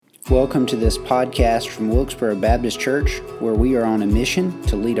Welcome to this podcast from Wilkesboro Baptist Church, where we are on a mission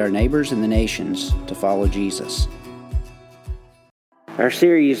to lead our neighbors and the nations to follow Jesus. Our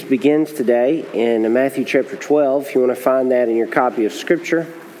series begins today in Matthew chapter 12. If you want to find that in your copy of Scripture,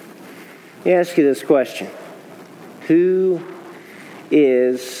 let me ask you this question. Who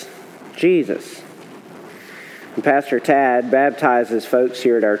is Jesus? When Pastor Tad baptizes folks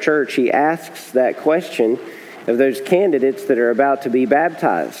here at our church, he asks that question of those candidates that are about to be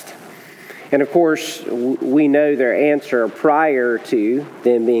baptized. And of course, we know their answer prior to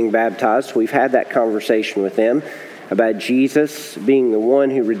them being baptized. We've had that conversation with them about Jesus being the one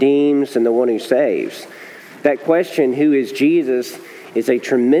who redeems and the one who saves. That question, who is Jesus, is a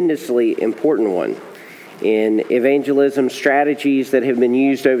tremendously important one. In evangelism strategies that have been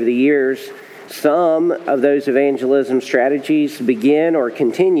used over the years, some of those evangelism strategies begin or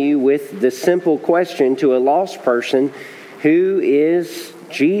continue with the simple question to a lost person, who is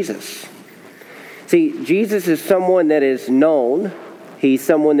Jesus? See, Jesus is someone that is known. He's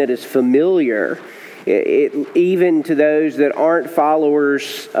someone that is familiar, even to those that aren't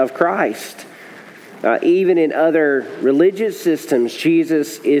followers of Christ. Even in other religious systems,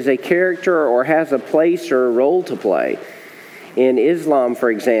 Jesus is a character or has a place or a role to play. In Islam, for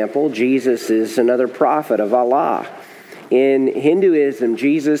example, Jesus is another prophet of Allah. In Hinduism,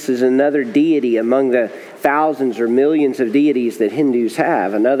 Jesus is another deity among the thousands or millions of deities that Hindus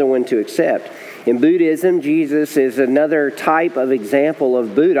have, another one to accept. In Buddhism, Jesus is another type of example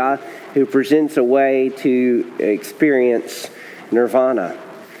of Buddha who presents a way to experience nirvana.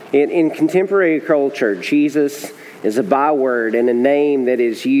 In contemporary culture, Jesus is a byword and a name that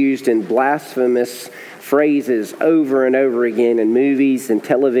is used in blasphemous phrases over and over again in movies and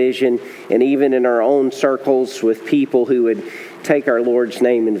television and even in our own circles with people who would take our Lord's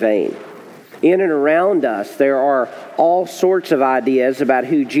name in vain. In and around us, there are all sorts of ideas about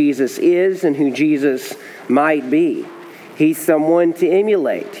who Jesus is and who Jesus might be. He's someone to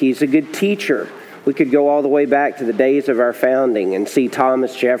emulate. He's a good teacher. We could go all the way back to the days of our founding and see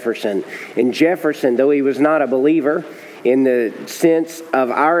Thomas Jefferson. And Jefferson, though he was not a believer in the sense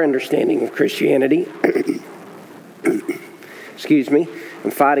of our understanding of Christianity, excuse me, I'm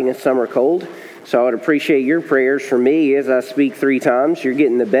fighting a summer cold. So I would appreciate your prayers for me as I speak 3 times. You're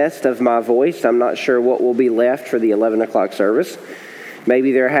getting the best of my voice. I'm not sure what will be left for the 11 o'clock service.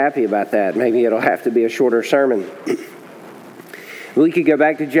 Maybe they're happy about that. Maybe it'll have to be a shorter sermon. We could go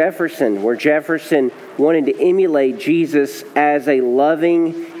back to Jefferson, where Jefferson wanted to emulate Jesus as a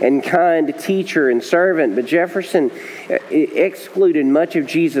loving and kind teacher and servant. But Jefferson excluded much of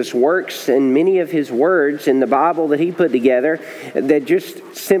Jesus' works and many of his words in the Bible that he put together that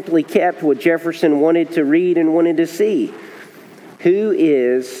just simply kept what Jefferson wanted to read and wanted to see. Who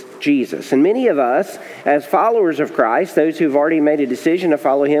is Jesus? And many of us, as followers of Christ, those who've already made a decision to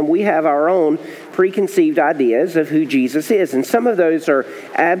follow him, we have our own preconceived ideas of who Jesus is. And some of those are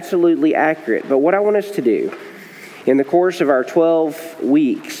absolutely accurate. But what I want us to do in the course of our 12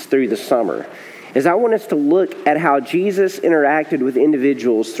 weeks through the summer is I want us to look at how Jesus interacted with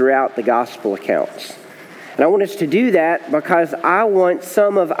individuals throughout the gospel accounts. And I want us to do that because I want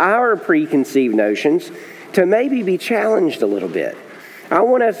some of our preconceived notions to maybe be challenged a little bit. I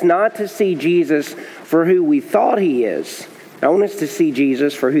want us not to see Jesus for who we thought he is. I want us to see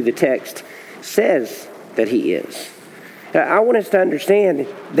Jesus for who the text says that he is. I want us to understand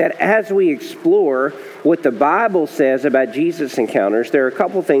that as we explore what the Bible says about Jesus encounters, there are a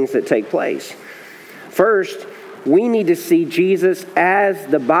couple things that take place. First, we need to see Jesus as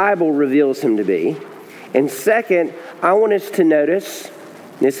the Bible reveals him to be. And second, I want us to notice,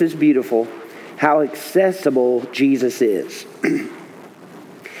 this is beautiful, how accessible Jesus is.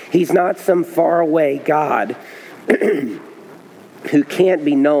 He's not some faraway God who can't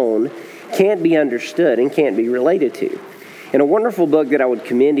be known, can't be understood, and can't be related to. In a wonderful book that I would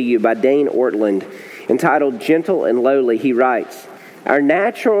commend to you by Dane Ortland, entitled Gentle and Lowly, he writes, "Our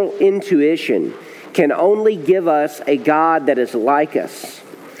natural intuition can only give us a God that is like us.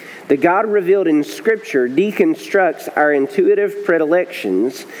 The God revealed in Scripture deconstructs our intuitive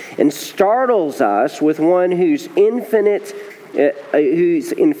predilections and startles us with one whose infinitude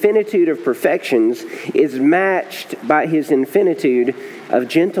of perfections is matched by his infinitude of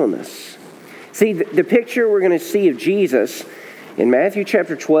gentleness." See, the picture we're going to see of Jesus in Matthew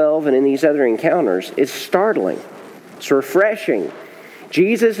chapter 12 and in these other encounters is startling. It's refreshing.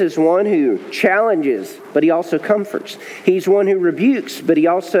 Jesus is one who challenges, but he also comforts. He's one who rebukes, but he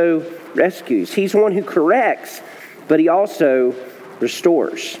also rescues. He's one who corrects, but he also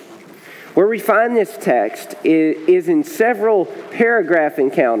restores. Where we find this text is in several paragraph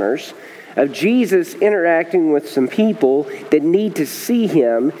encounters of Jesus interacting with some people that need to see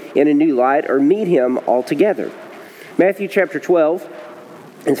him in a new light or meet him altogether. Matthew chapter 12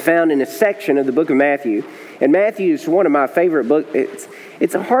 is found in a section of the book of Matthew. And Matthew is one of my favorite books.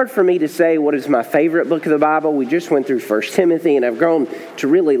 It's hard for me to say what is my favorite book of the Bible. We just went through 1 Timothy, and I've grown to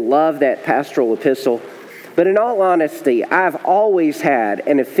really love that pastoral epistle. But in all honesty, I've always had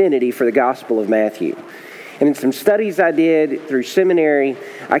an affinity for the Gospel of Matthew. And in some studies I did through seminary,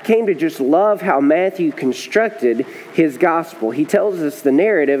 I came to just love how Matthew constructed his gospel. He tells us the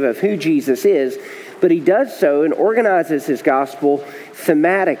narrative of who Jesus is, but he does so and organizes his gospel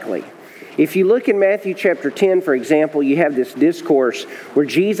thematically. If you look in Matthew chapter 10, for example, you have this discourse where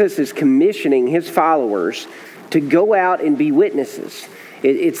Jesus is commissioning his followers to go out and be witnesses.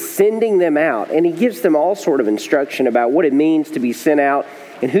 It's sending them out, and he gives them all sort of instruction about what it means to be sent out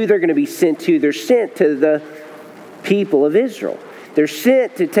and who they're going to be sent to. They're sent to the people of Israel. They're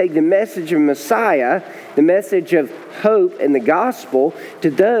sent to take the message of Messiah, the message of hope and the gospel,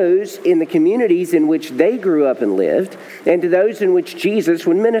 to those in the communities in which they grew up and lived, and to those in which Jesus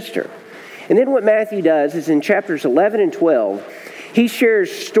would minister. And then what Matthew does is in chapters 11 and 12, he shares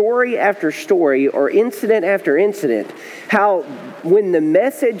story after story or incident after incident, how when the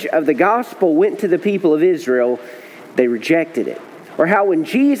message of the gospel went to the people of Israel, they rejected it. Or how when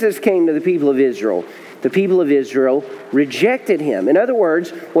Jesus came to the people of Israel rejected him. In other words,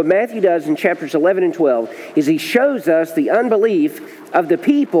 what Matthew does in chapters 11 and 12 is he shows us the unbelief of the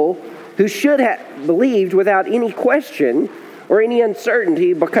people who should have believed without any question or any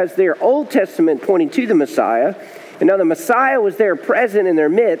uncertainty because their Old Testament pointed to the Messiah. And now the Messiah was there present in their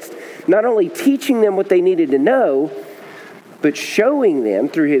midst, not only teaching them what they needed to know, but showing them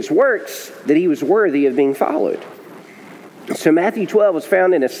through his works that he was worthy of being followed. So Matthew 12 is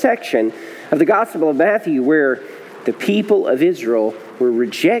found in a section of the Gospel of Matthew where the people of Israel were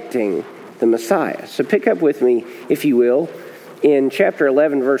rejecting the Messiah. So pick up with me, if you will, in chapter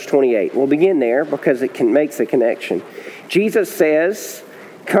 11, verse 28. We'll begin there because it makes a connection. Jesus says,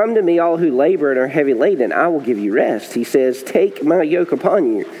 "Come to me, all who labor and are heavy laden, I will give you rest." He says, "Take my yoke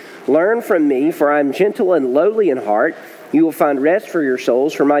upon you. Learn from me, for I am gentle and lowly in heart. You will find rest for your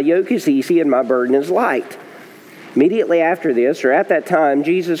souls, for my yoke is easy and my burden is light." Immediately after this, or at that time,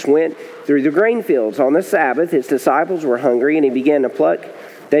 Jesus went through the grain fields on the Sabbath. His disciples were hungry, and they began to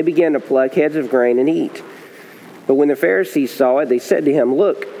pluck heads of grain and eat. But when the Pharisees saw it, they said to him,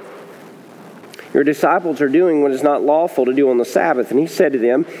 "Look, your disciples are doing what is not lawful to do on the Sabbath." And he said to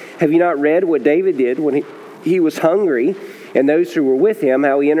them, "Have you not read what David did when he was hungry, and those who were with him,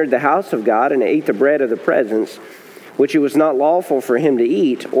 how he entered the house of God and ate the bread of the presence, which it was not lawful for him to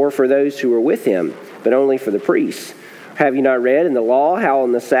eat, or for those who were with him, but only for the priests? Have you not read in the law how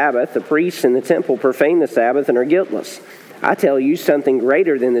on the Sabbath the priests in the temple profane the Sabbath and are guiltless? I tell you, something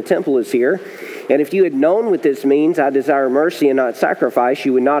greater than the temple is here. And if you had known what this means, I desire mercy and not sacrifice,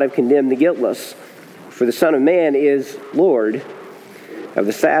 you would not have condemned the guiltless. For the Son of Man is Lord of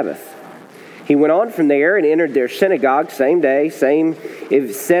the Sabbath." He went on from there and entered their synagogue, same day, same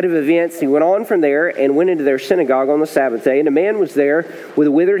set of events. He went on from there and went into their synagogue on the Sabbath day. And a man was there with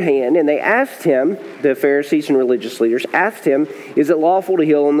a withered hand. And they asked him, the Pharisees and religious leaders asked him, "Is it lawful to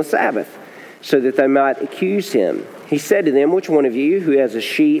heal on the Sabbath?" So that they might accuse him. He said to them, "Which one of you who has a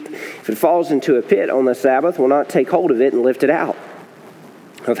sheep, if it falls into a pit on the Sabbath, will not take hold of it and lift it out?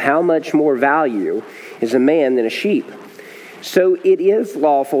 Of how much more value is a man than a sheep? So it is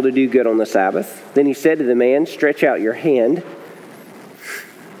lawful to do good on the Sabbath." Then he said to the man, "Stretch out your hand."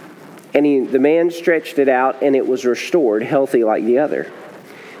 And the man stretched it out, and it was restored, healthy like the other.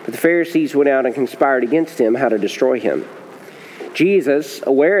 But the Pharisees went out and conspired against him how to destroy him. Jesus,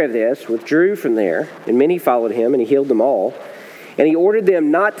 aware of this, withdrew from there, and many followed him, and he healed them all. And he ordered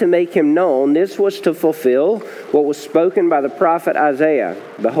them not to make him known. This was to fulfill what was spoken by the prophet Isaiah.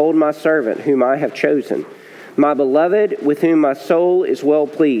 "Behold my servant, whom I have chosen, my beloved, with whom my soul is well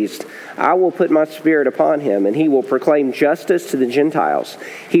pleased. I will put my spirit upon him, and he will proclaim justice to the Gentiles.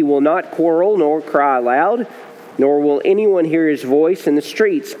 He will not quarrel nor cry aloud, nor will anyone hear his voice in the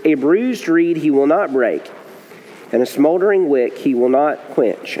streets. A bruised reed he will not break, and a smoldering wick he will not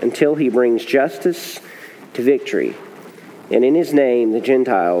quench, until he brings justice to victory. And in his name the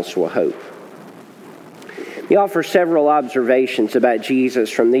Gentiles will hope." We offer several observations about Jesus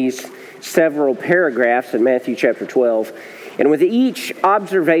from these several paragraphs in Matthew chapter 12. And with each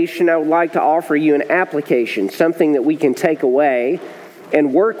observation, I would like to offer you an application, something that we can take away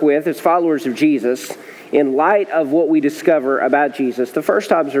and work with as followers of Jesus in light of what we discover about Jesus. The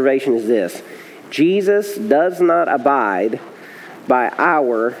first observation is this: Jesus does not abide by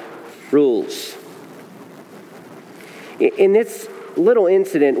our rules. In this little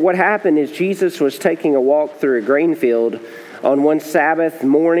incident, what happened is Jesus was taking a walk through a grain field on one Sabbath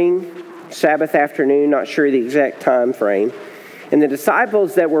morning, Sabbath afternoon, not sure the exact time frame. And the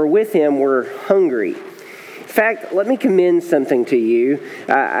disciples that were with him were hungry. In fact, let me commend something to you.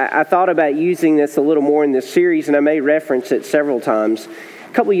 I thought about using this a little more in this series, and I may reference it several times.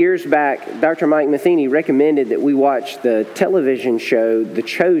 A couple years back, Dr. Mike Matheny recommended that we watch the television show The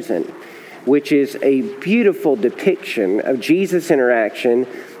Chosen, which is a beautiful depiction of Jesus' interaction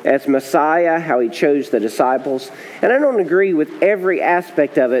as Messiah, how he chose the disciples. And I don't agree with every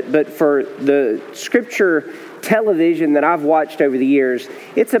aspect of it, but for the scripture television that I've watched over the years,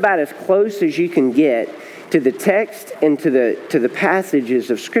 it's about as close as you can get to the text and to the passages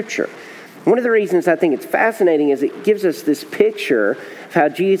of Scripture. One of the reasons I think it's fascinating is it gives us this picture of how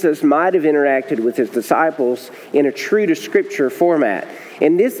Jesus might have interacted with his disciples in a true to Scripture format.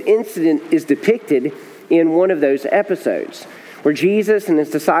 And this incident is depicted in one of those episodes where Jesus and his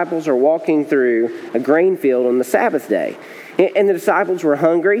disciples are walking through a grain field on the Sabbath day. And the disciples were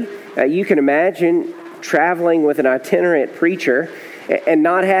hungry. You can imagine traveling with an itinerant preacher and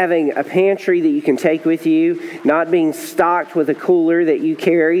not having a pantry that you can take with you, not being stocked with a cooler that you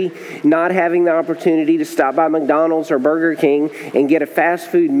carry, not having the opportunity to stop by McDonald's or Burger King and get a fast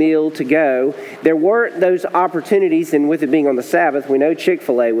food meal to go. There weren't those opportunities, and with it being on the Sabbath, we know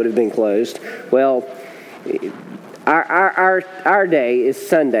Chick-fil-A would have been closed. Well, our day is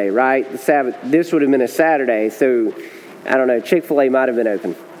Sunday, right? The Sabbath. This would have been a Saturday, so I don't know, Chick-fil-A might have been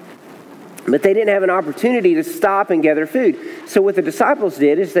open. But they didn't have an opportunity to stop and gather food. So what the disciples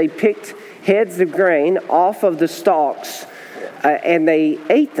did is they picked heads of grain off of the stalks and they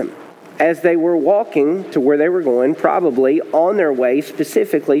ate them as they were walking to where they were going, probably on their way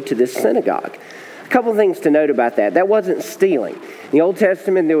specifically to this synagogue. A couple things to note about that. That wasn't stealing. In the Old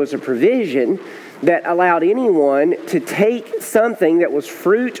Testament, there was a provision that allowed anyone to take something that was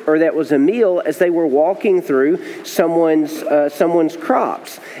fruit or that was a meal as they were walking through someone's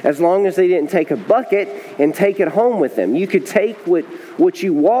crops, as long as they didn't take a bucket and take it home with them. You could take what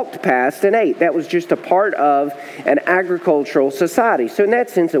you walked past and ate. That was just a part of an agricultural society. So in that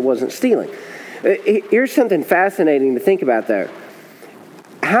sense, it wasn't stealing. Here's something fascinating to think about, though.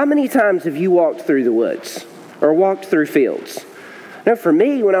 How many times have you walked through the woods or walked through fields? Now, for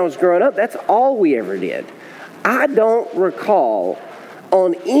me, when I was growing up, that's all we ever did. I don't recall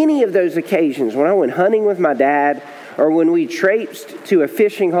on any of those occasions when I went hunting with my dad or when we traipsed to a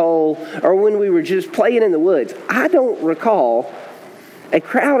fishing hole or when we were just playing in the woods. I don't recall a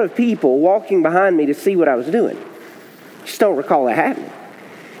crowd of people walking behind me to see what I was doing. Just don't recall that happening.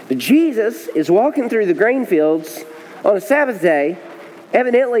 But Jesus is walking through the grain fields on a Sabbath day,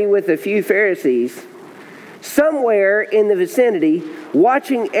 evidently with a few Pharisees, somewhere in the vicinity,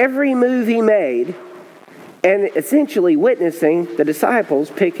 watching every move he made and essentially witnessing the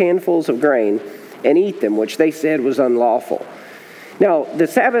disciples pick handfuls of grain and eat them, which they said was unlawful. Now, the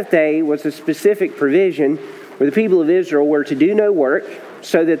Sabbath day was a specific provision where the people of Israel were to do no work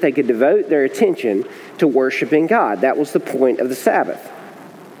so that they could devote their attention to worshiping God. That was the point of the Sabbath.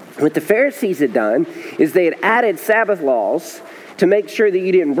 What the Pharisees had done is they had added Sabbath laws to make sure that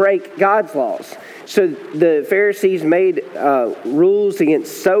you didn't break God's laws. So the Pharisees made rules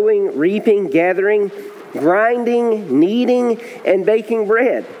against sowing, reaping, gathering, grinding, kneading, and baking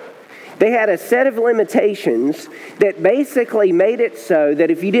bread. They had a set of limitations that basically made it so that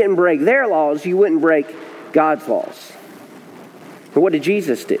if you didn't break their laws, you wouldn't break God's laws. And what did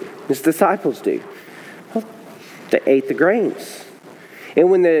Jesus do? His disciples do? Well, they ate the grains. And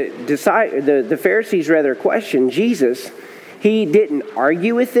when the Pharisees rather questioned Jesus, he didn't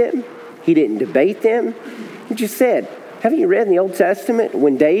argue with them. He didn't debate them. He just said, haven't you read in the Old Testament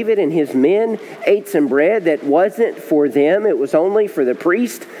when David and his men ate some bread that wasn't for them, it was only for the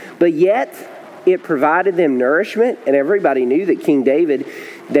priest, but yet it provided them nourishment, and everybody knew that King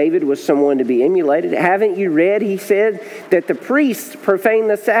David was someone to be emulated. Haven't you read, he said, that the priests profane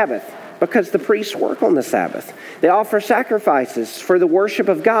the Sabbath because the priests work on the Sabbath. They offer sacrifices for the worship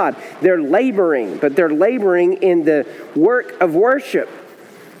of God. They're laboring, but they're laboring in the work of worship.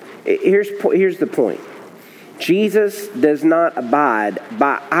 Here's the point. Jesus does not abide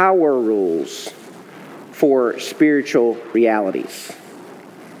by our rules for spiritual realities.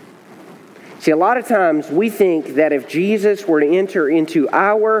 See, a lot of times we think that if Jesus were to enter into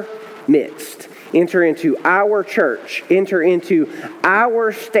our midst, enter into our church, enter into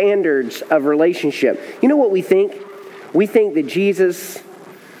our standards of relationship, you know what we think? We think that Jesus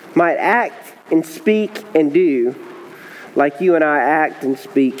might act and speak and do like you and I act and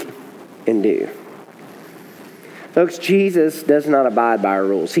speak and do. Folks, Jesus does not abide by our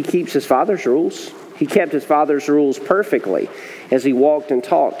rules. He keeps his Father's rules. He kept his Father's rules perfectly as he walked and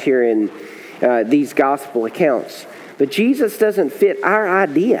talked here in these gospel accounts. But Jesus doesn't fit our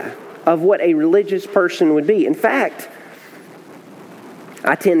idea of what a religious person would be. In fact,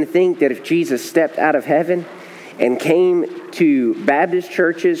 I tend to think that if Jesus stepped out of heaven and came to Baptist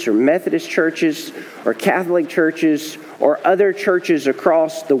churches or Methodist churches or Catholic churches or other churches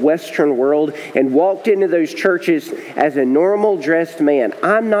across the Western world and walked into those churches as a normal dressed man,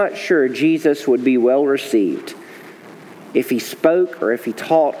 I'm not sure Jesus would be well received if he spoke or if he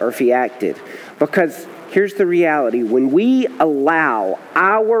taught or if he acted. Because here's the reality. When we allow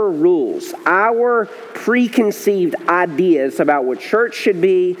our rules, our preconceived ideas about what church should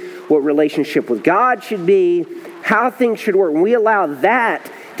be, what relationship with God should be, how things should work, when we allow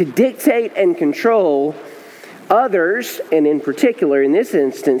that to dictate and control others, and in particular, in this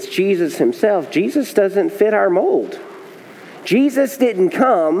instance, Jesus himself, Jesus doesn't fit our mold. Jesus didn't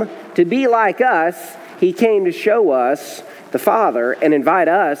come to be like us. He came to show us the Father and invite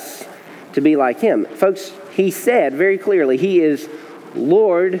us to be like him. Folks, he said very clearly, he is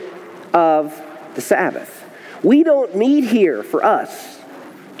Lord of the Sabbath. We don't meet here for us.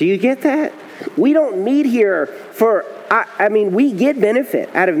 Do you get that? We don't meet here for, we get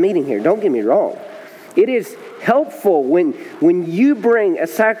benefit out of meeting here. Don't get me wrong. It is helpful when you bring a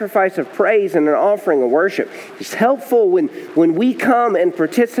sacrifice of praise and an offering of worship. It's helpful when we come and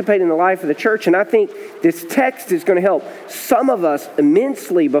participate in the life of the church. And I think this text is going to help some of us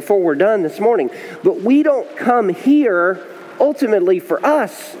immensely before we're done this morning. But we don't come here ultimately for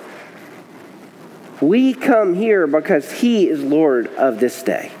us. We come here because he is Lord of this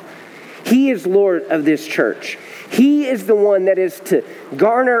day. He is Lord of this church. He is the one that is to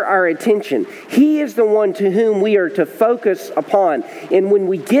garner our attention. He is the one to whom we are to focus upon. And when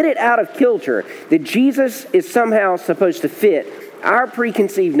we get it out of kilter that Jesus is somehow supposed to fit our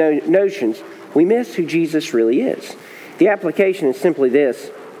preconceived notions, we miss who Jesus really is. The application is simply this: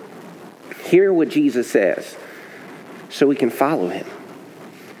 hear what Jesus says so we can follow him.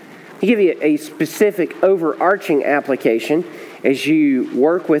 I'll give you a specific overarching application as you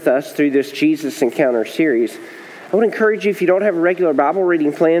work with us through this Jesus Encounter series. I would encourage you, if you don't have a regular Bible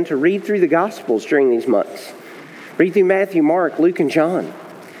reading plan, to read through the Gospels during these months. Read through Matthew, Mark, Luke, and John.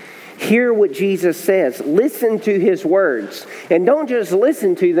 Hear what Jesus says. Listen to his words. And don't just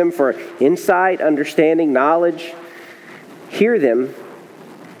listen to them for insight, understanding, knowledge. Hear them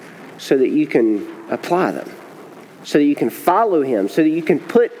so that you can apply them, so that you can follow him, so that you can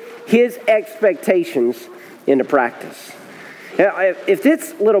put his expectations into practice. Now, if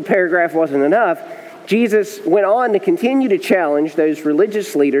this little paragraph wasn't enough, Jesus went on to continue to challenge those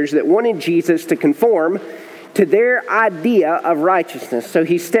religious leaders that wanted Jesus to conform to their idea of righteousness. So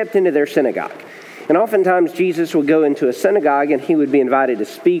he stepped into their synagogue. And oftentimes Jesus would go into a synagogue and he would be invited to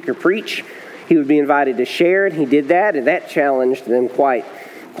speak or preach. He would be invited to share, and he did that, and that challenged them quite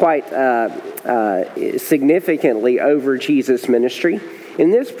significantly over Jesus' ministry.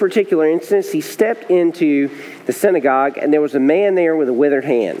 In this particular instance, he stepped into the synagogue, and there was a man there with a withered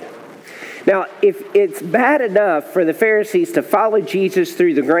hand. Now, if it's bad enough for the Pharisees to follow Jesus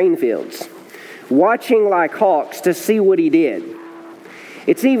through the grain fields, watching like hawks to see what he did,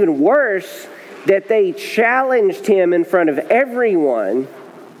 it's even worse that they challenged him in front of everyone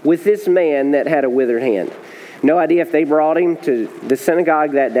with this man that had a withered hand. No idea if they brought him to the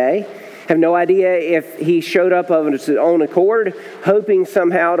synagogue that day. Have no idea if he showed up of his own accord, hoping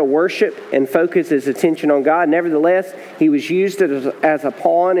somehow to worship and focus his attention on God. Nevertheless, he was used as a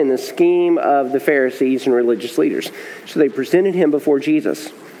pawn in the scheme of the Pharisees and religious leaders. So they presented him before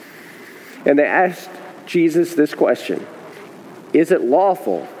Jesus. And they asked Jesus this question: is it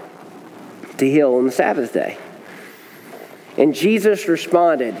lawful to heal on the Sabbath day? And Jesus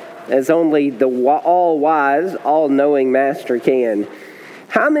responded, as only the all-wise, all-knowing master can: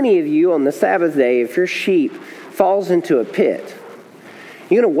 how many of you on the Sabbath day, if your sheep falls into a pit,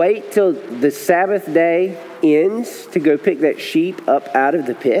 you're going to wait till the Sabbath day ends to go pick that sheep up out of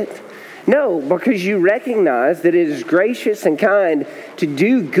the pit? No, because you recognize that it is gracious and kind to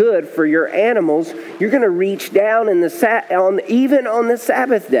do good for your animals. You're going to reach down even on the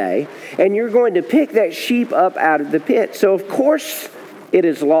Sabbath day, and you're going to pick that sheep up out of the pit. So of course it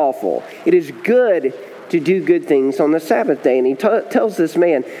is lawful. It is good to do good things on the Sabbath day. And he tells this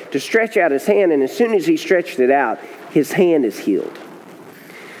man to stretch out his hand, and as soon as he stretched it out, his hand is healed.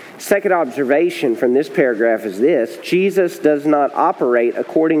 Second observation from this paragraph is this: Jesus does not operate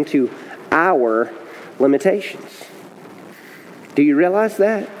according to our limitations. Do you realize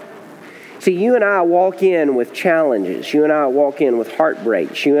that? See, you and I walk in with challenges. You and I walk in with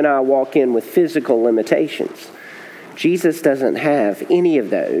heartbreaks. You and I walk in with physical limitations. Jesus doesn't have any of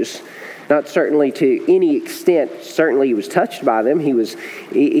those. not certainly to any extent. Certainly he was touched by them.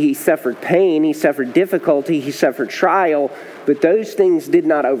 He suffered pain, he suffered difficulty, he suffered trial, but those things did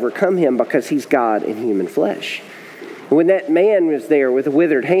not overcome him because he's God in human flesh. When that man was there with a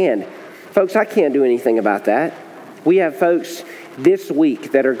withered hand, folks, I can't do anything about that. We have folks this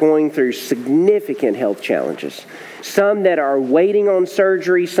week that are going through significant health challenges. Some that are waiting on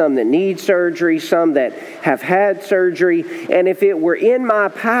surgery, some that need surgery, some that have had surgery. And if it were in my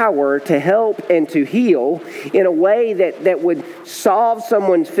power to help and to heal in a way that would solve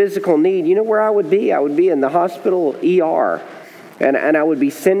someone's physical need, you know where I would be? I would be in the hospital ER. And I would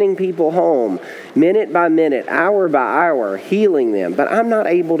be sending people home minute by minute, hour by hour, healing them. But I'm not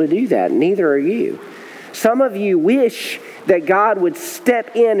able to do that. Neither are you. Some of you wish that God would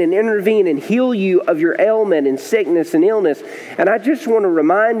step in and intervene and heal you of your ailment and sickness and illness. And I just want to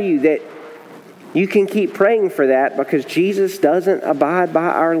remind you that you can keep praying for that because Jesus doesn't abide by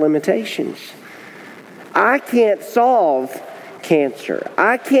our limitations. I can't solve cancer.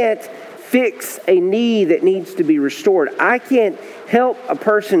 I can't fix a knee that needs to be restored. I can't help a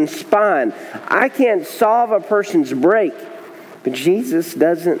person's spine. I can't solve a person's break. But Jesus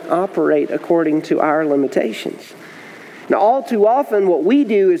doesn't operate according to our limitations. Now, all too often, what we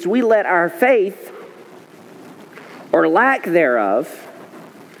do is we let our faith, or lack thereof,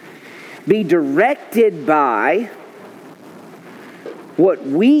 be directed by what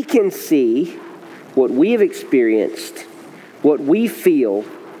we can see, what we have experienced, what we feel,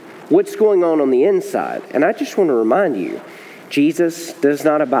 what's going on the inside. And I just want to remind you, Jesus does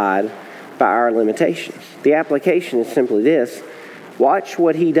not abide by our limitations. The application is simply this: watch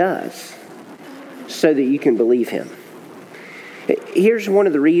what he does so that you can believe him. Here's one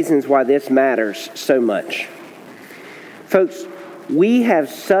of the reasons why this matters so much. Folks, we have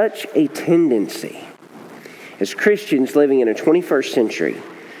such a tendency as Christians living in a 21st century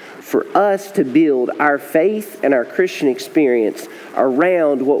for us to build our faith and our Christian experience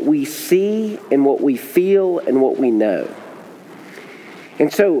around what we see and what we feel and what we know.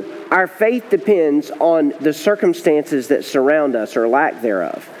 And so our faith depends on the circumstances that surround us or lack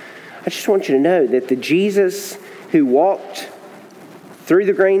thereof. I just want you to know that the Jesus who walked through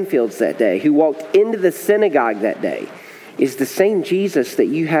the grain fields that day, who walked into the synagogue that day, is the same Jesus that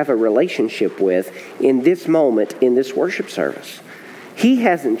you have a relationship with in this moment, in this worship service. He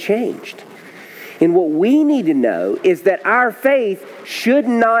hasn't changed. And what we need to know is that our faith should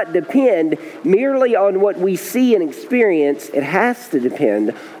not depend merely on what we see and experience. It has to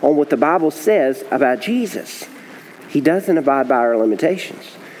depend on what the Bible says about Jesus. He doesn't abide by our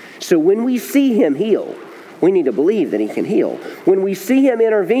limitations. So when we see him heal, we need to believe that he can heal. When we see him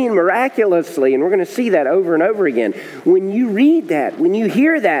intervene miraculously, and we're going to see that over and over again, when you read that, when you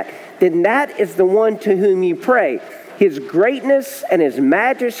hear that, then that is the one to whom you pray. His greatness and his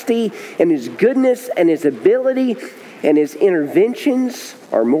majesty and his goodness and his ability and his interventions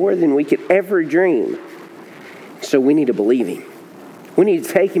are more than we could ever dream. So we need to believe him. We need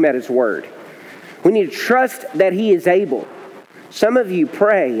to take him at his word. We need to trust that he is able. Some of you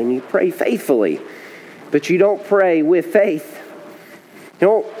pray and you pray faithfully, but you don't pray with faith. You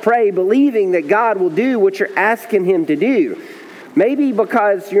don't pray believing that God will do what you're asking him to do. Maybe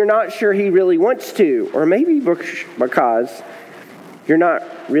because you're not sure he really wants to, or maybe because you're not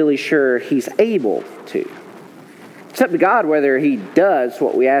really sure he's able to. It's up to God whether he does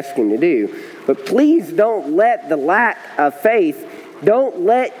what we ask him to do. But please don't let the lack of faith, don't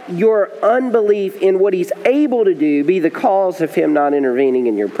let your unbelief in what he's able to do be the cause of him not intervening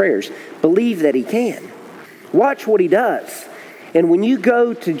in your prayers. Believe that he can. Watch what he does. And when you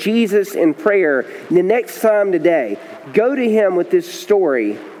go to Jesus in prayer, the next time today, go to him with this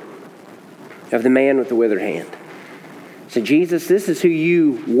story of the man with the withered hand. Say, Jesus, this is who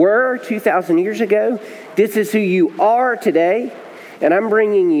you were 2,000 years ago. This is who you are today. And I'm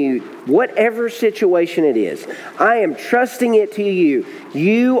bringing you whatever situation it is. I am trusting it to you.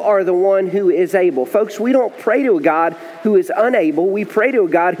 You are the one who is able. Folks, we don't pray to a God who is unable. We pray to a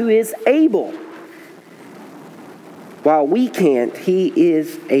God who is able. While we can't, he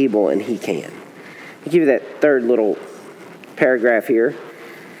is able and he can. I'll give you that third little paragraph here.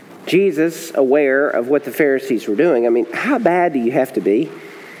 Jesus, aware of what the Pharisees were doing. I mean, how bad do you have to be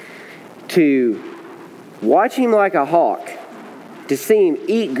to watch him like a hawk, to see him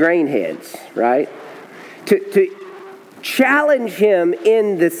eat grain heads, right? To challenge him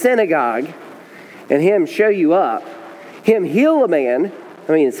in the synagogue and him show you up, him heal a man.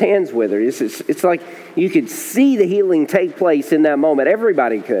 I mean, his hands withered. It's like you could see the healing take place in that moment.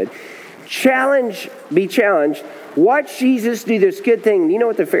 Everybody could. Be challenged. Watch Jesus do this good thing. You know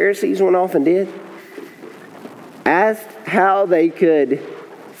what the Pharisees went off and did? Asked how they could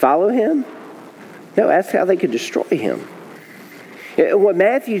follow him? No, that's how they could destroy him. What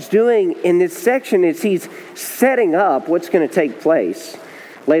Matthew's doing in this section is he's setting up what's going to take place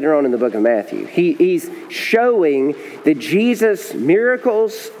later on in the book of Matthew. He's showing that Jesus'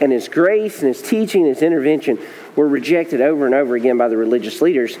 miracles and his grace and his teaching and his intervention were rejected over and over again by the religious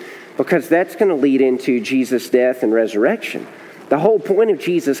leaders, because that's going to lead into Jesus' death and resurrection. The whole point of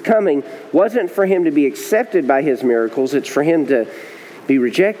Jesus coming wasn't for him to be accepted by his miracles. It's for him to be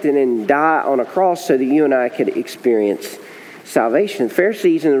rejected and die on a cross so that you and I could experience salvation. The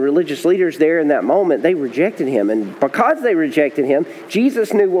Pharisees and the religious leaders there in that moment, they rejected him. And because they rejected him,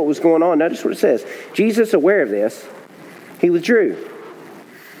 Jesus knew what was going on. Notice what it says. Jesus, aware of this, he withdrew.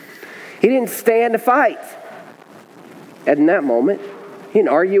 He didn't stand to fight. And in that moment, he didn't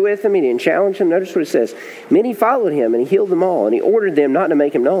argue with them. He didn't challenge them. Notice what it says. Many followed him, and he healed them all, and he ordered them not to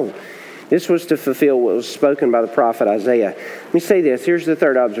make him known. This was to fulfill what was spoken by the prophet Isaiah. Let me say this. Here's the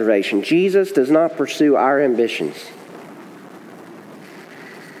third observation. Jesus does not pursue our ambitions.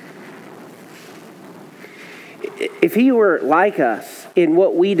 If he were like us in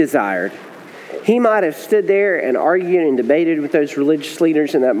what we desired, he might have stood there and argued and debated with those religious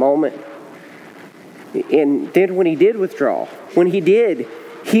leaders in that moment. And then when he did withdraw, when he did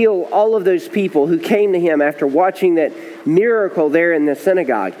heal all of those people who came to him after watching that miracle there in the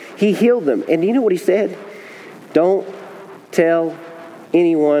synagogue, he healed them. And do you know what he said? Don't tell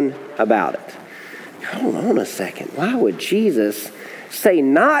anyone about it. Hold on a second. Why would Jesus say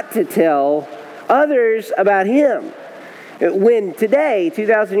not to tell others about him? When today,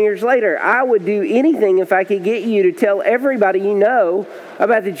 2,000 years later, I would do anything if I could get you to tell everybody you know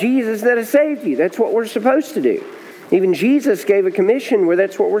about the Jesus that has saved you. That's what we're supposed to do. Even Jesus gave a commission where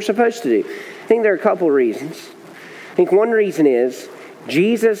that's what we're supposed to do. I think there are a couple of reasons. I think one reason is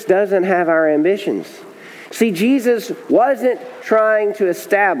Jesus doesn't have our ambitions. See, Jesus wasn't trying to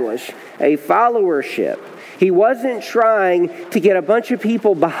establish a followership. He wasn't trying to get a bunch of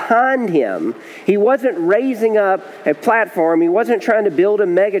people behind him. He wasn't raising up a platform. He wasn't trying to build a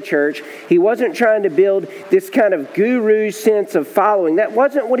megachurch. He wasn't trying to build this kind of guru sense of following. That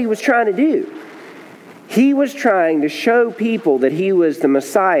wasn't what he was trying to do. He was trying to show people that he was the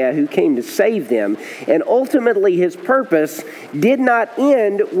Messiah who came to save them. And ultimately his purpose did not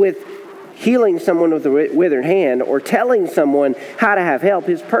end with healing someone with a withered hand or telling someone how to have help.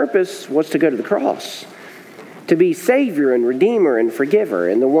 His purpose was to go to the cross, to be Savior and Redeemer and Forgiver,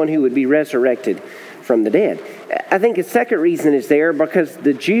 and the one who would be resurrected from the dead. I think a second reason is there because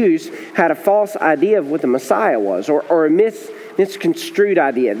the Jews had a false idea of what the Messiah was, or a misconstrued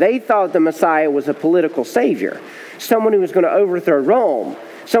idea. They thought the Messiah was a political savior, someone who was going to overthrow Rome,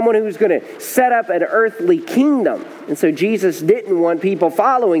 someone who was going to set up an earthly kingdom. And so Jesus didn't want people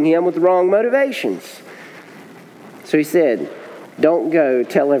following him with the wrong motivations. So he said, don't go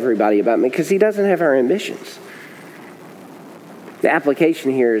tell everybody about me, because he doesn't have our ambitions. The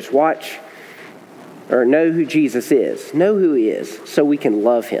application here is watch or know who Jesus is. Know who he is so we can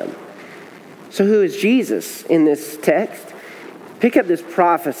love him. So who is Jesus in this text? Pick up this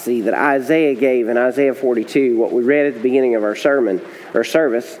prophecy that Isaiah gave in Isaiah 42, what we read at the beginning of our sermon or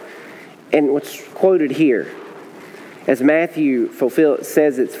service, and what's quoted here. As Matthew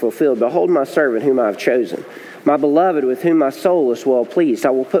says it's fulfilled, behold my servant whom I have chosen, my beloved with whom my soul is well pleased. I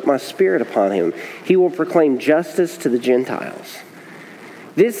will put my spirit upon him. He will proclaim justice to the Gentiles.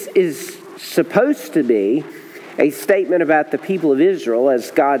 This is supposed to be a statement about the people of Israel as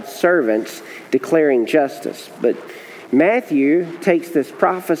God's servants declaring justice. But Matthew takes this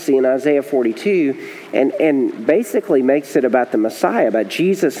prophecy in Isaiah 42 and basically makes it about the Messiah, about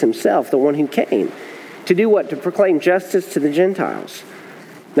Jesus himself, the one who came. To do what? To proclaim justice to the Gentiles.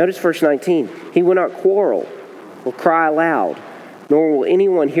 Notice verse 19. He will not quarrel or cry aloud, nor will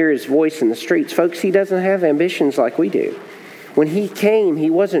anyone hear his voice in the streets. Folks, he doesn't have ambitions like we do. When he came, he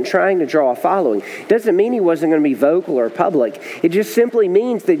wasn't trying to draw a following. It doesn't mean he wasn't going to be vocal or public. It just simply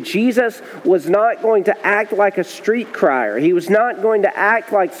means that Jesus was not going to act like a street crier. He was not going to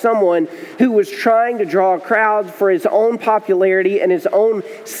act like someone who was trying to draw a crowd for his own popularity and his own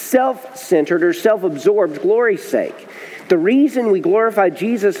self-centered or self-absorbed glory's sake. The reason we glorify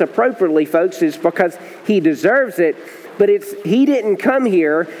Jesus appropriately, folks, is because he deserves it, but he didn't come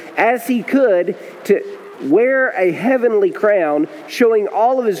here as he could to wear a heavenly crown, showing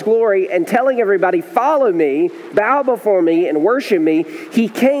all of his glory and telling everybody, follow me, bow before me, and worship me. He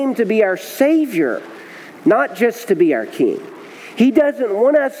came to be our Savior, not just to be our King. He doesn't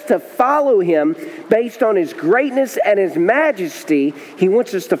want us to follow him based on his greatness and his majesty. He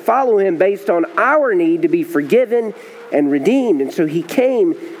wants us to follow him based on our need to be forgiven and redeemed. And so he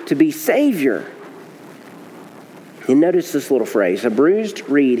came to be Savior. And notice this little phrase, a bruised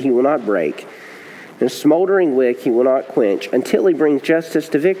reed he will not break, and a smoldering wick he will not quench, until he brings justice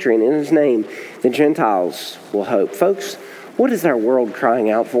to victory, and in his name the Gentiles will hope. Folks, what is our world crying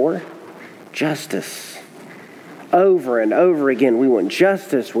out for? Justice. Over and over again, we want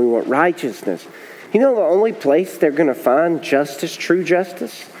justice, we want righteousness. You know the only place they're going to find justice, true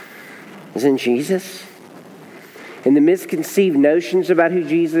justice, is in Jesus. And the misconceived notions about who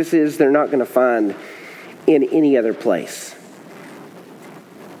Jesus is, they're not going to find in any other place.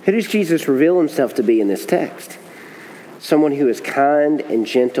 Who does Jesus reveal himself to be in this text? Someone who is kind and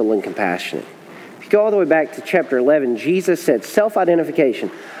gentle and compassionate. If you go all the way back to chapter 11, Jesus said,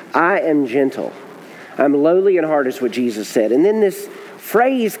 self-identification, I am gentle. I'm lowly in heart is what Jesus said. And then this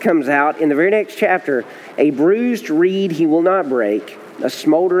phrase comes out in the very next chapter, a bruised reed he will not break, a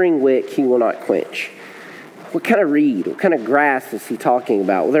smoldering wick he will not quench. What kind of reed? What kind of grass is he talking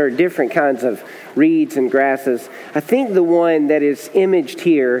about? Well, there are different kinds of reeds and grasses. I think the one that is imaged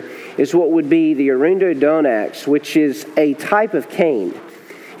here is what would be the Arundinodonax, which is a type of cane.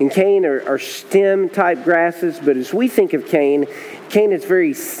 And cane are stem-type grasses, but as we think of cane is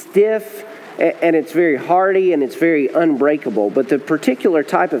very stiff, and it's very hardy, and it's very unbreakable. But the particular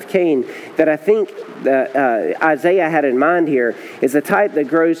type of cane that I think Isaiah had in mind here is a type that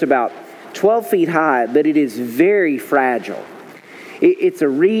grows about 12 feet high, but it is very fragile. It's a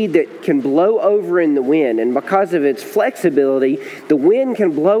reed that can blow over in the wind, and because of its flexibility, the wind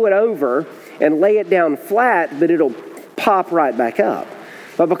can blow it over and lay it down flat, but it'll pop right back up.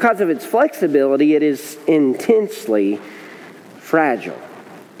 But because of its flexibility, it is intensely fragile.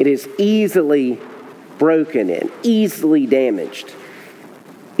 It is easily broken and easily damaged,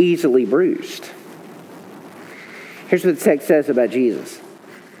 easily bruised. Here's what the text says about Jesus.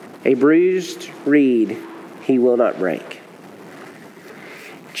 A bruised reed he will not break.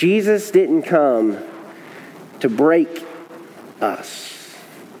 Jesus didn't come to break us.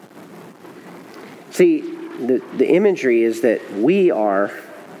 See, the imagery is that we are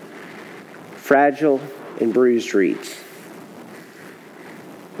fragile and bruised reeds.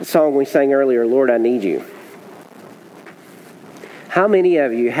 The song we sang earlier, Lord, I Need You. How many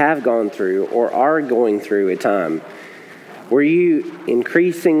of you have gone through or are going through a time where you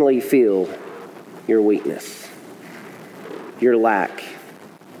increasingly feel your weakness, your lack,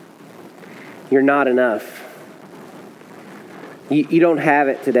 you're not enough? You don't have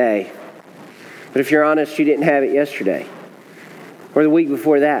it today. But if you're honest, you didn't have it yesterday or the week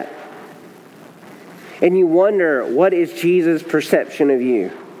before that. And you wonder, what is Jesus' perception of you?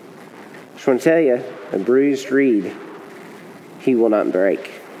 I just want to tell you, a bruised reed he will not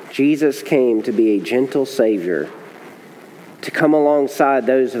break. Jesus came to be a gentle Savior, to come alongside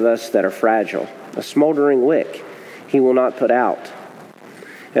those of us that are fragile. A smoldering wick he will not put out.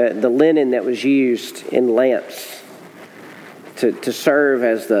 The linen that was used in lamps to serve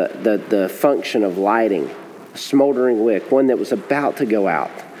as the function of lighting. A smoldering wick, one that was about to go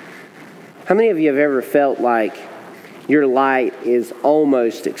out. How many of you have ever felt like your light is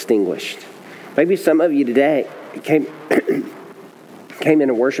almost extinguished? Maybe some of you today came in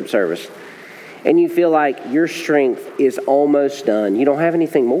a worship service and you feel like your strength is almost done. You don't have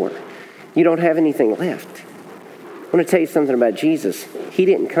anything more. You don't have anything left. I want to tell you something about Jesus. He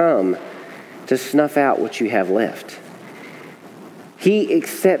didn't come to snuff out what you have left. He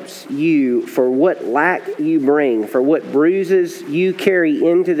accepts you for what lack you bring, for what bruises you carry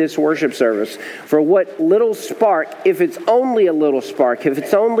into this worship service, for what little spark, if it's only a little spark, if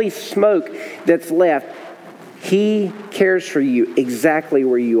it's only smoke that's left. He cares for you exactly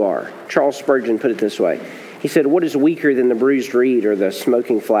where you are. Charles Spurgeon put it this way. He said, what is weaker than the bruised reed or the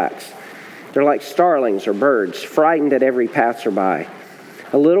smoking flax? They're like starlings or birds, frightened at every passerby.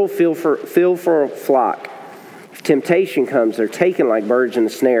 A little feel for a flock. If temptation comes, they're taken like birds in a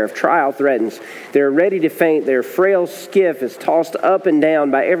snare. If trial threatens, they're ready to faint. Their frail skiff is tossed up and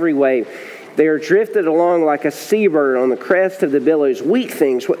down by every wave. They are drifted along like a seabird on the crest of the billows. Weak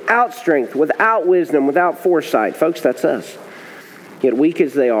things, without strength, without wisdom, without foresight. Folks, that's us. Yet weak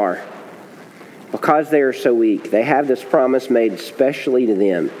as they are, because they are so weak, they have this promise made specially to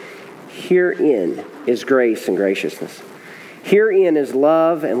them. Herein is grace and graciousness. Herein is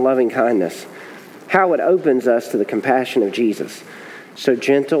love and loving kindness. How it opens us to the compassion of Jesus. So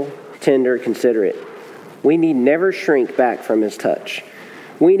gentle, tender, considerate. We need never shrink back from his touch.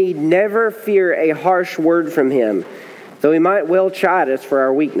 We need never fear a harsh word from him, though he might well chide us for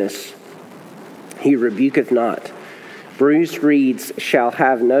our weakness. He rebuketh not. Bruised reeds shall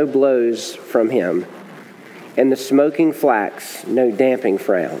have no blows from him, and the smoking flax no damping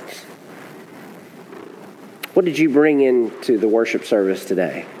frowns. What did you bring into the worship service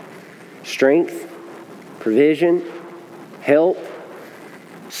today? Strength? provision, help,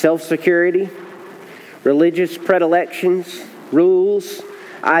 self-security, religious predilections, rules,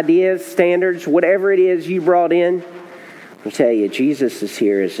 ideas, standards, whatever it is you brought in. I tell you, Jesus is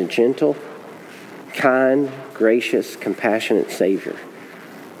here as a gentle, kind, gracious, compassionate Savior.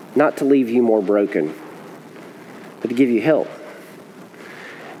 Not to leave you more broken, but to give you help.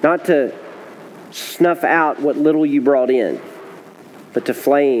 Not to snuff out what little you brought in, but to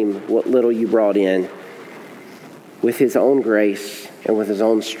flame what little you brought in with His own grace and with His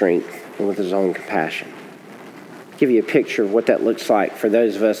own strength and with His own compassion. I'll give you a picture of what that looks like for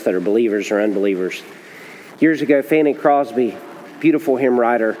those of us that are believers or unbelievers. Years ago, Fanny Crosby, beautiful hymn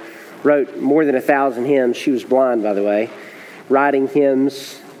writer, wrote more than 1,000 hymns. She was blind, by the way, writing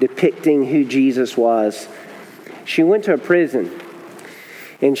hymns depicting who Jesus was. She went to a prison,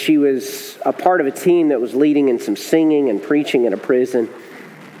 and she was a part of a team that was leading in some singing and preaching in a prison.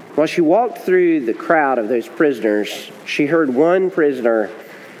 While she walked through the crowd of those prisoners, she heard one prisoner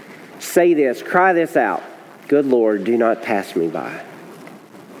say this, cry this out, "Good Lord, do not pass me by."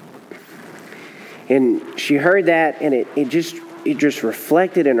 And she heard that, and it just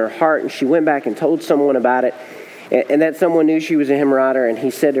reflected in her heart, and she went back and told someone about it, and that someone knew she was a hymn writer, and he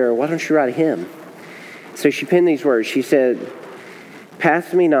said to her, "Why don't you write a hymn?" So she penned these words. She said,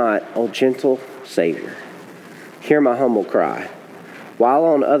 "Pass me not, O gentle Savior. Hear my humble cry. While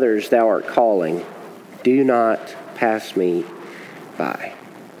on others thou art calling, do not pass me by."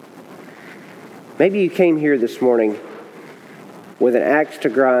 Maybe you came here this morning with an axe to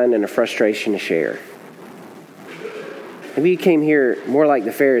grind and a frustration to share. Maybe you came here more like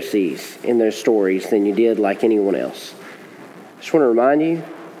the Pharisees in those stories than you did like anyone else. I just want to remind you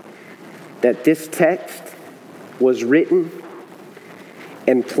that this text was written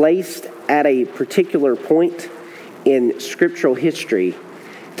and placed at a particular point in scriptural history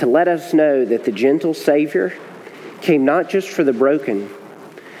to let us know that the gentle Savior came not just for the broken,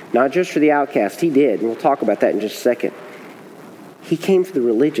 not just for the outcast. He did, and we'll talk about that in just a second. He came for the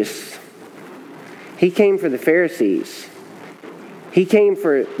religious. He came for the Pharisees. He came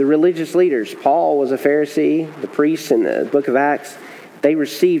for the religious leaders. Paul was a Pharisee. The priests in the book of Acts, they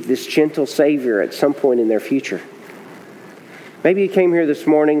received this gentle Savior at some point in their future. Maybe you came here this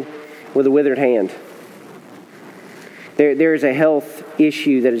morning with a withered hand. There is a health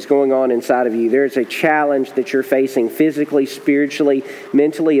issue that is going on inside of you. There is a challenge that you're facing physically, spiritually,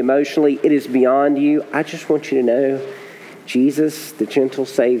 mentally, emotionally. It is beyond you. I just want you to know Jesus, the gentle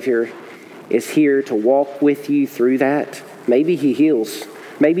Savior, is here to walk with you through that. Maybe He heals.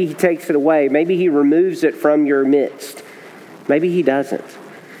 Maybe He takes it away. Maybe He removes it from your midst. Maybe He doesn't.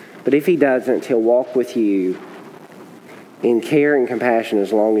 But if He doesn't, He'll walk with you in care and compassion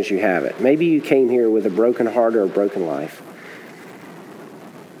as long as you have it. Maybe you came here with a broken heart or a broken life.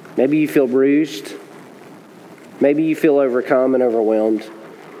 Maybe you feel bruised. Maybe you feel overcome and overwhelmed.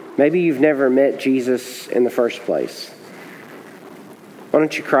 Maybe you've never met Jesus in the first place. Why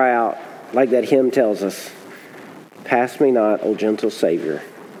don't you cry out like that hymn tells us, "Pass me not, O gentle Savior.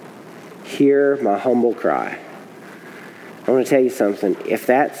 Hear my humble cry." I want to tell you something. If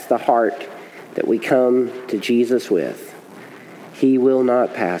that's the heart that we come to Jesus with, He will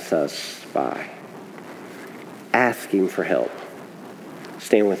not pass us by. Ask Him for help.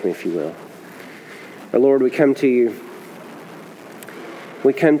 Stand with me if you will. Our Lord, we come to you.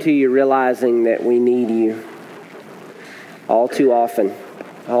 We come to you realizing that we need you all too often.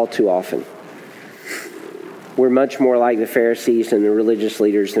 All too often. We're much more like the Pharisees and the religious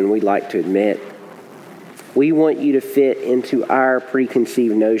leaders than we'd like to admit. We want you to fit into our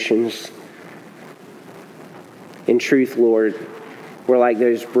preconceived notions. In truth, Lord, we're like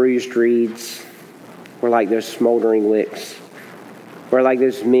those bruised reeds. We're like those smoldering wicks. We're like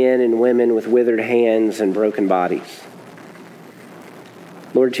those men and women with withered hands and broken bodies.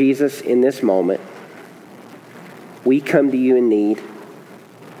 Lord Jesus, in this moment, we come to you in need.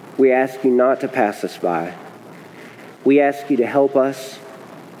 We ask you not to pass us by. We ask you to help us.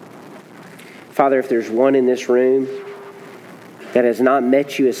 Father, if there's one in this room that has not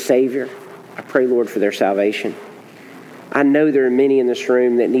met you as Savior, I pray, Lord, for their salvation. I know there are many in this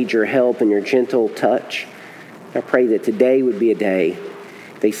room that need your help and your gentle touch. I pray that today would be a day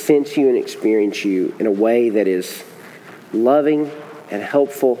they sense you and experience you in a way that is loving and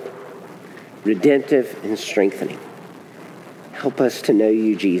helpful, redemptive and strengthening. Help us to know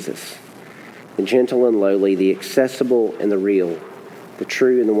you, Jesus, the gentle and lowly, the accessible and the real, the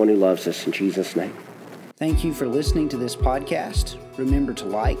true and the one who loves us. In Jesus' name. Thank you for listening to this podcast. Remember to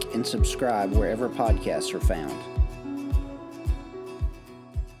like and subscribe wherever podcasts are found.